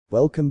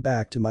Welcome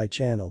back to my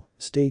channel.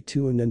 Stay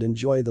tuned and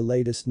enjoy the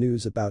latest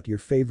news about your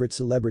favorite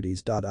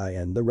celebrities.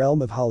 In the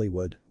realm of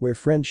Hollywood, where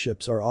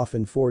friendships are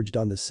often forged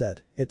on the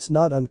set, it's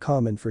not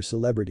uncommon for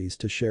celebrities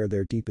to share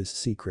their deepest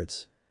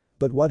secrets.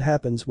 But what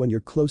happens when your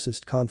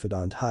closest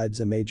confidant hides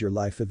a major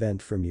life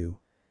event from you?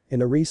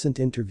 In a recent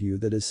interview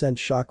that has sent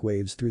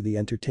shockwaves through the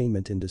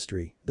entertainment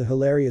industry, the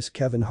hilarious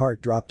Kevin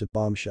Hart dropped a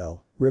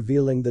bombshell,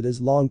 revealing that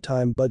his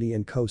longtime buddy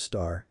and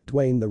co-star,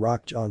 Dwayne "The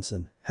Rock"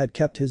 Johnson, had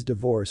kept his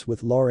divorce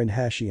with Lauren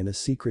Hashian a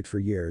secret for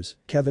years.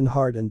 Kevin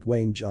Hart and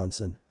Dwayne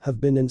Johnson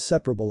have been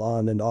inseparable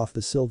on and off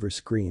the silver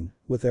screen,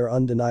 with their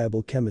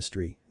undeniable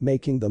chemistry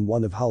making them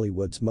one of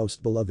Hollywood's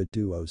most beloved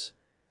duos.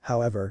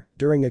 However,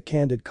 during a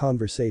candid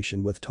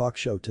conversation with Talk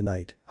Show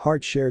Tonight,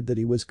 Hart shared that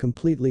he was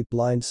completely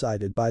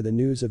blindsided by the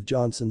news of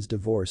Johnson's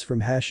divorce from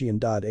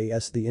Hashian.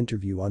 As the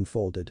interview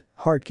unfolded,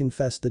 Hart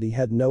confessed that he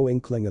had no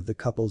inkling of the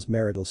couple's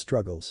marital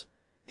struggles.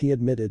 He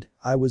admitted,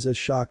 "I was as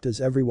shocked as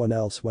everyone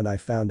else when I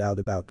found out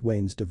about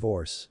Dwayne's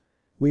divorce.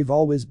 We've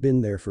always been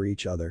there for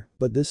each other,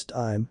 but this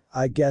time,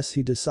 I guess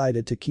he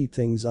decided to keep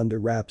things under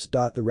wraps."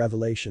 The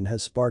revelation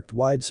has sparked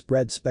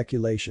widespread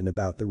speculation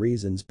about the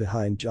reasons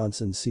behind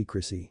Johnson's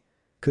secrecy.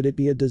 Could it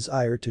be a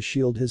desire to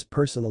shield his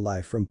personal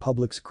life from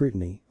public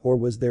scrutiny, or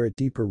was there a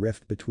deeper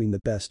rift between the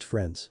best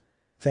friends?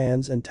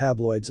 Fans and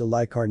tabloids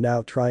alike are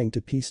now trying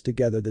to piece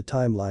together the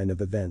timeline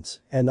of events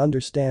and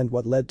understand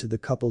what led to the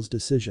couple's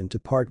decision to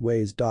part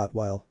ways.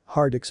 While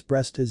Hart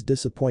expressed his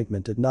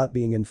disappointment at not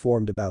being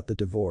informed about the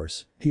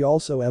divorce, he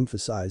also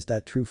emphasized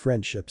that true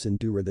friendships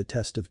endure the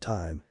test of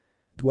time.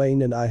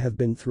 "Dwayne and I have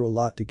been through a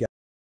lot together.